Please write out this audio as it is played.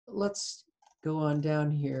let's go on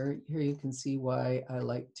down here. Here you can see why I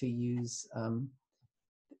like to use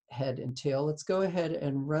head and tail. Let's go ahead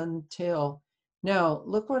and run tail. Now,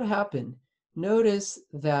 look what happened. Notice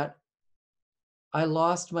that I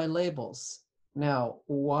lost my labels. Now,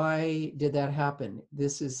 why did that happen?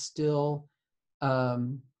 This is still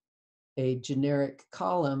a generic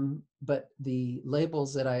column, but the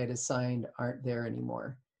labels that I had assigned aren't there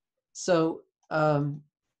anymore. So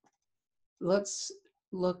let's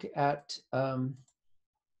look at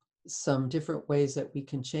some different ways that we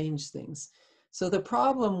can change things. So the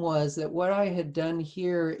problem was that what I had done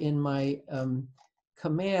here in my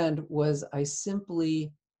command was I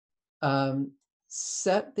simply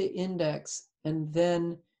set the index and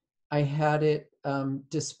then I had it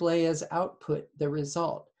display as output the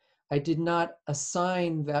result. I did not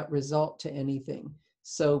assign that result to anything.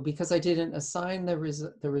 So because I didn't assign the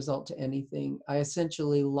result to anything, I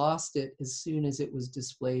essentially lost it as soon as it was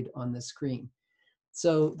displayed on the screen.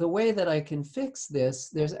 So the way that I can fix this,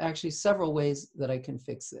 there's actually several ways that I can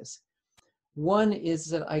fix this. One is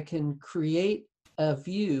that I can create a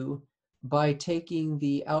view by taking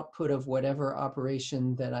the output of whatever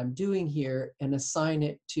operation that I'm doing here and assign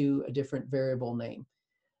it to a different variable name.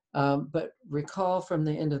 But recall from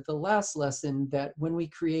the end of the last lesson that when we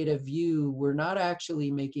create a view, we're not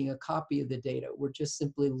actually making a copy of the data. We're just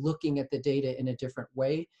simply looking at the data in a different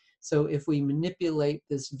way. So if we manipulate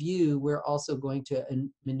this view, we're also going to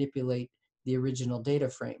manipulate the original data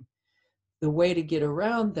frame. The way to get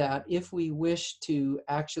around that, if we wish to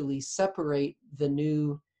actually separate the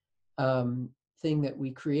new thing that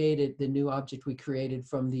we created, the new object we created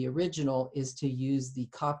from the original, is to use the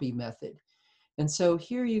copy method. And so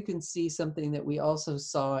here you can see something that we also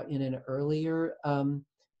saw in an earlier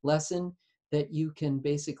lesson, that you can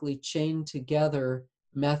basically chain together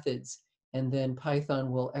methods and then Python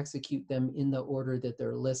will execute them in the order that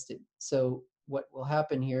they're listed. So what will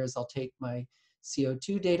happen here is I'll take my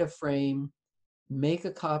CO2 data frame, make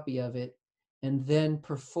a copy of it, and then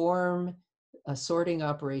perform a sorting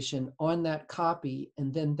operation on that copy,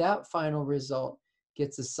 and then that final result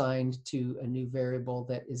gets assigned to a new variable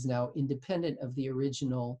that is now independent of the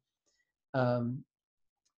original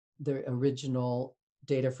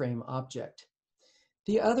data frame object.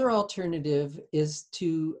 The other alternative is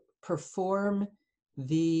to perform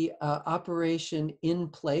the operation in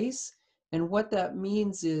place. And what that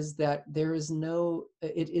means is that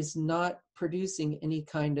it is not producing any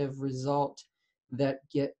kind of result that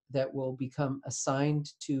will become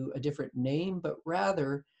assigned to a different name, but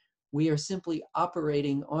rather we are simply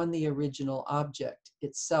operating on the original object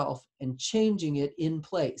itself and changing it in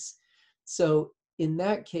place. So in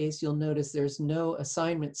that case, you'll notice there's no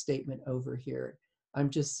assignment statement over here. I'm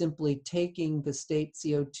just simply taking the state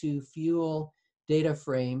CO2 fuel data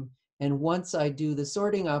frame, and once I do the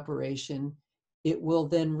sorting operation, it will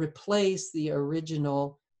then replace the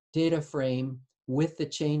original data frame with the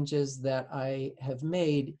changes that I have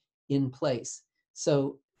made in place.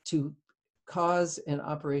 So to cause an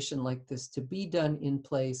operation like this to be done in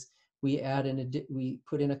place, we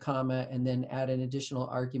put in a comma and then add an additional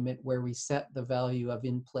argument where we set the value of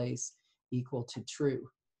in place equal to true.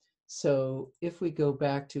 So if we go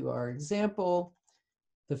back to our example,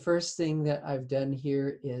 the first thing that I've done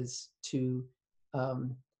here is to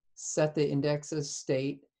set the index as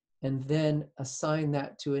state and then assign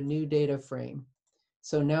that to a new data frame.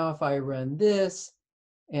 So now if I run this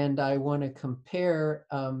and I want to compare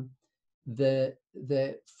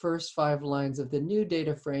the first 5 lines of the new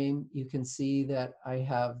data frame, you can see that I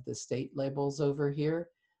have the state labels over here.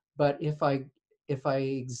 But if I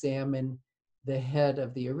examine the head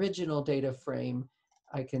of the original data frame,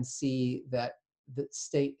 I can see that the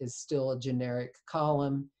state is still a generic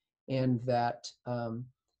column and that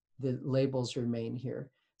the labels remain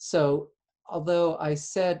here. So although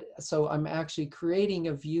I'm actually creating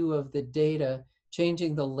a view of the data,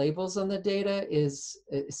 changing the labels on the data is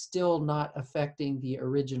still not affecting the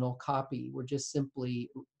original copy. We're just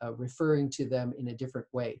simply referring to them in a different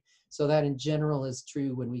way. So that in general is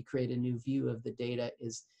true when we create a new view of the data,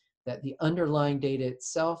 is that the underlying data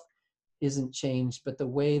itself isn't changed, but the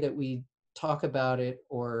way that we talk about it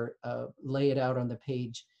or lay it out on the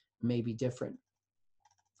page may be different.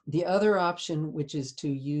 The other option, which is to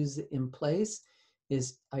use in place,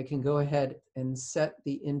 is I can go ahead and set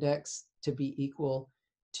the index to be equal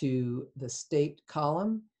to the state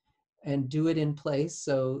column and do it in place.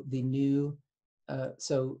 So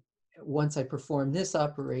so once I perform this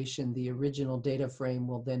operation, the original data frame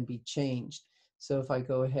will then be changed. So if I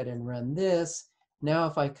go ahead and run this, now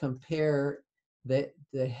if I compare the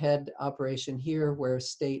head operation here where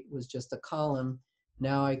state was just a column,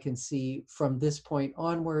 now I can see from this point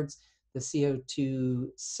onwards, the CO2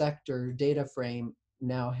 sector data frame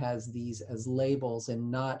now has these as labels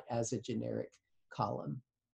and not as a generic column.